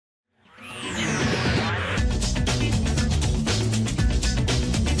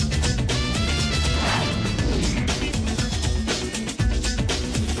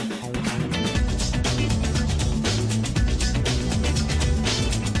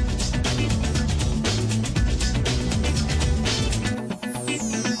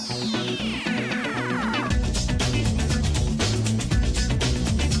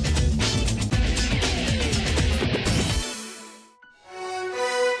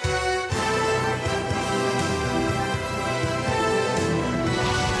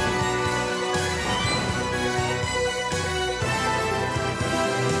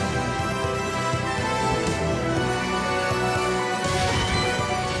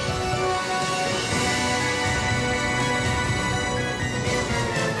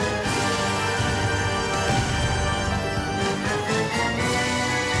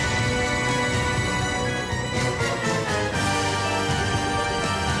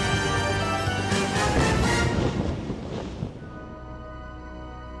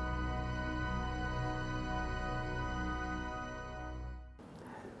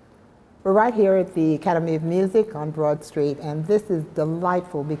We're right here at the Academy of Music on Broad Street, and this is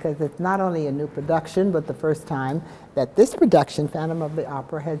delightful because it's not only a new production, but the first time that this production, Phantom of the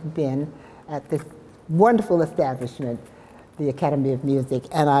Opera, has been at this wonderful establishment, the Academy of Music.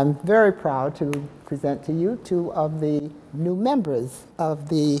 And I'm very proud to present to you two of the new members of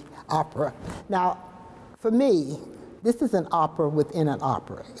the opera. Now, for me, this is an opera within an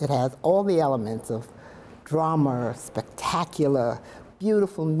opera. It has all the elements of drama, spectacular,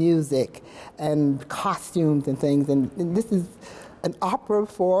 beautiful music, and costumes and things. And this is an opera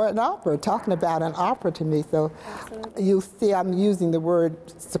for an opera, talking about an opera to me. So absolutely. You see I'm using the word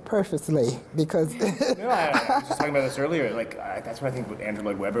superfluously because... No, I was just talking about this earlier. That's what I think with Andrew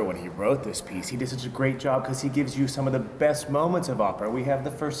Lloyd Webber, when he wrote this piece, he did such a great job because he gives you some of the best moments of opera. We have the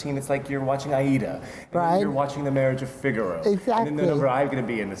first scene, it's like you're watching Aida. And right. You're watching The Marriage of Figaro. Exactly. And then the number I'm going to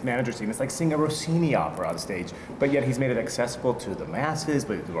be in, this manager scene, it's like seeing a Rossini opera on stage. But yet he's made it accessible to the masses,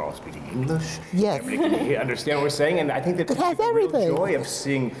 but we're all speaking English. Yes. Everybody can understand what we're saying. And I think that it has everything. The joy of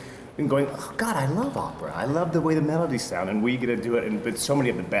seeing and going, oh God, I love opera. I love the way the melodies sound, and we get to do it. But so many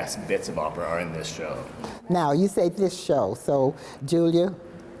of the best bits of opera are in this show. Now, you say this show, so Julia,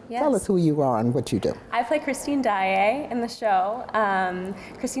 yes. Tell us who you are and what you do. I play Christine Daae in the show.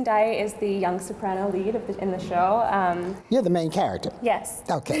 Christine Daae is the young soprano lead in the show. You're the main character? Yes.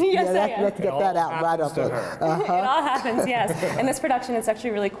 Okay. Yes, let's get that out right up. It all happens, yes. In this production, it's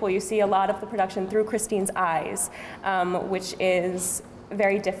actually really cool. You see a lot of the production through Christine's eyes, which is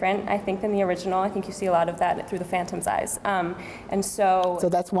very different, I think, than the original. I think you see a lot of that through the Phantom's eyes. And so... So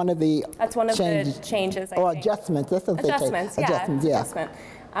that's one of the... That's one of the changes, I think. Adjustments. That's what adjustments, they adjustments, yeah. Adjustment.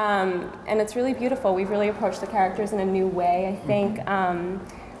 And it's really beautiful. We've really approached the characters in a new way, I think,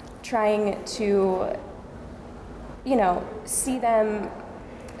 trying to, see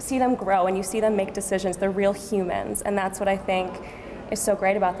them grow, and you see them make decisions. They're real humans, and that's what I think is so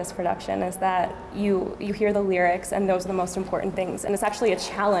great about this production, is that you hear the lyrics, and those are the most important things. And it's actually a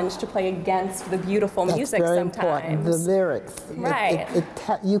challenge to play against the beautiful music sometimes. That's very important, the lyrics.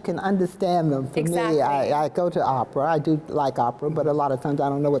 Right. You can understand them. For me, I go to opera. I do like opera, but a lot of times I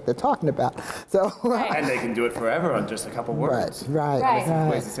don't know what they're talking about. So. Right. And they can do it forever on just a couple words. Right.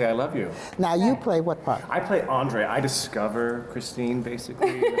 Ways to say I love you. Now, you play what part? I play Andre. I discover Christine,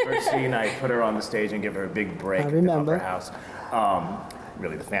 basically. In the first scene, I put her on the stage and give her a big break at the opera house.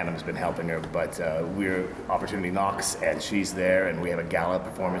 Really, the Phantom's been helping her, but opportunity knocks, and she's there, and we have a gala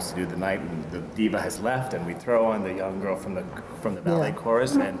performance to do the night, and the diva has left, and we throw on the young girl from the ballet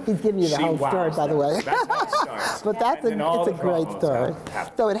chorus, and he's giving you the whole story, by the way. That's how it starts. But it's a great story.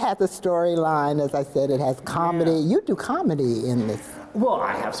 So it has a storyline, as I said, it has comedy. Yeah. You do comedy in this. Well,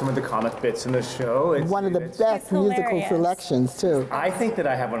 I have some of the comic bits in the show. It's one of the best musical selections, too. I think that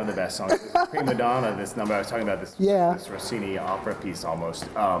I have one of the best songs. Prima Donna, this number I was talking about, this Rossini opera piece almost.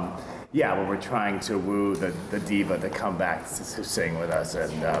 Where we're trying to woo the diva to come back to sing with us,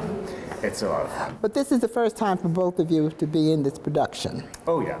 and it's a lot of fun. But this is the first time for both of you to be in this production.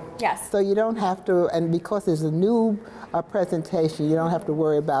 Oh, yeah. Yes. So you don't have to, and because there's a new presentation, you don't have to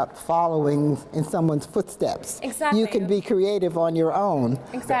worry about following in someone's footsteps. Exactly. You can be creative on your own.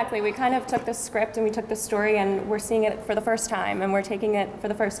 Exactly. We kind of took the script and we took the story, and we're seeing it for the first time, and we're taking it for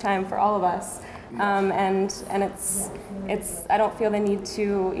the first time for all of us. And it's I don't feel the need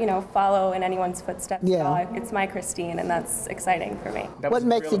to follow in anyone's footsteps at all. It's my Christine, and that's exciting for me. What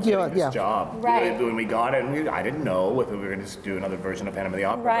makes it your job? Right. When we got it, I didn't know whether we were going to do another version of Phantom of the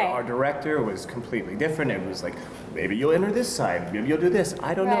Opera. Right. But our director was completely different. It was like, maybe you'll enter this side, maybe you'll do this.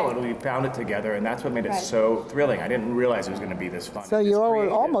 I don't know. And we found it together, and that's what made it so thrilling. I didn't realize it was going to be this fun. So you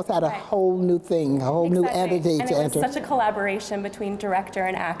almost had a whole new thing, a whole new entity to enter. And it was such a collaboration between director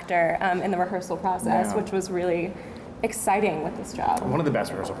and actor in the rehearsal process, which was really exciting with this job. One of the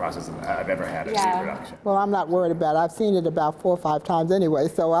best rehearsal processes I've ever had at a production. Well, I'm not worried about it. I've seen it about 4 or 5 times anyway,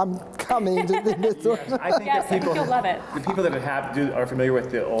 so I'm coming to this one. I think that people, you'll love it. The people that are familiar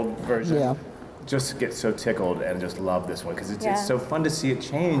with the old version just get so tickled and just love this one, because it's so fun to see it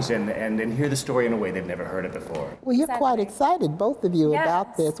change and hear the story in a way they've never heard it before. Well, you're quite excited, both of you,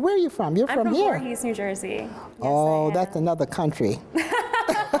 about this. Where are you from? You're from here? I'm from Voorhees, New Jersey. Oh, that's another country.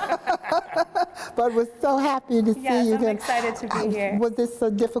 But we're so happy to see you. Yes, I'm excited to be here. Was this a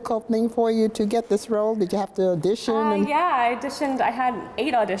difficult thing for you to get this role? Did you have to audition? Yeah, I auditioned. I had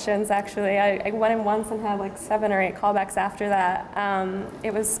 8 auditions, actually. I went in once and had like 7 or 8 callbacks after that.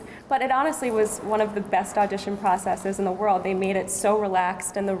 But it honestly was one of the best audition processes in the world. They made it so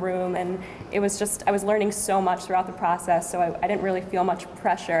relaxed in the room, and it was just, I was learning so much throughout the process, so I didn't really feel much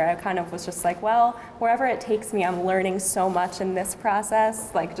pressure. I kind of was just like, well, wherever it takes me, I'm learning so much in this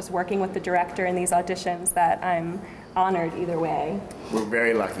process, like just working with the director in these auditions, that I'm honored either way. We're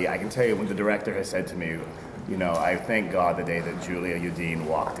very lucky. I can tell you when the director has said to me, you know, I thank God the day that Julia Udine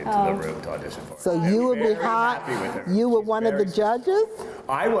walked into the room to audition for. So you were behind, you were one of the judges?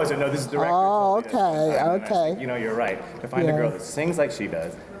 I wasn't, no, this is the director. Oh, told me this one okay, time, and I okay. said, you know, you're right. To find a girl that sings like she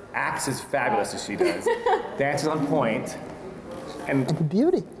does, acts as fabulous as she does, dances on point, and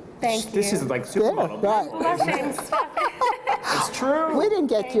Beauty. Thank you. this is like supermodel. Right. Blushing. It's true. We didn't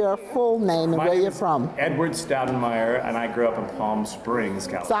get your full name and My where name you're is from. Edward Staudenmeyer, and I grew up in Palm Springs,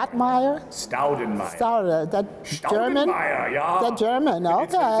 California. Stottmeyer? Staudenmeyer. Is that German? Staudenmeyer, yeah. Is that German?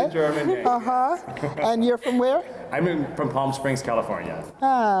 It's Okay. a German name. Uh-huh. And you're from where? From Palm Springs, California.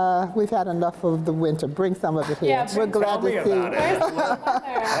 We've had enough of the winter. Bring some of it here. Yeah, We're glad Tell me to see about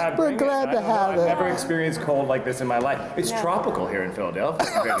it. it. We're glad to have I've it. never experienced cold like this in my life. It's tropical here in Philadelphia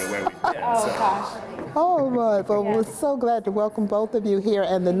compared to where we've been. Oh so. gosh. All right, well, we're so glad to welcome both of you here.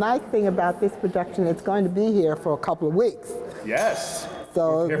 And the nice thing about this production, it's going to be here for a couple of weeks. Yes.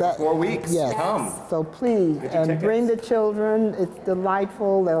 So Here for 4 weeks. Yes. Come. So please, Get your and bring the tickets. children. It's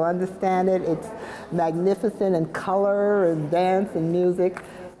delightful. They'll understand it. It's magnificent in color and dance and music.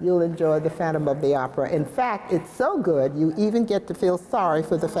 You'll enjoy the Phantom of the Opera. In fact, it's so good, you even get to feel sorry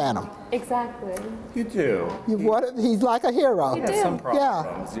for the Phantom. Exactly. You do. He's like a hero. You He has do. some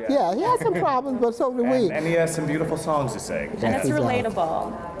problems. Yeah, he has some problems, but so do we. And he has some beautiful songs to sing. And it's he does.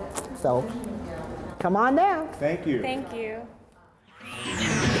 relatable. So, come on down. Thank you. Thank you.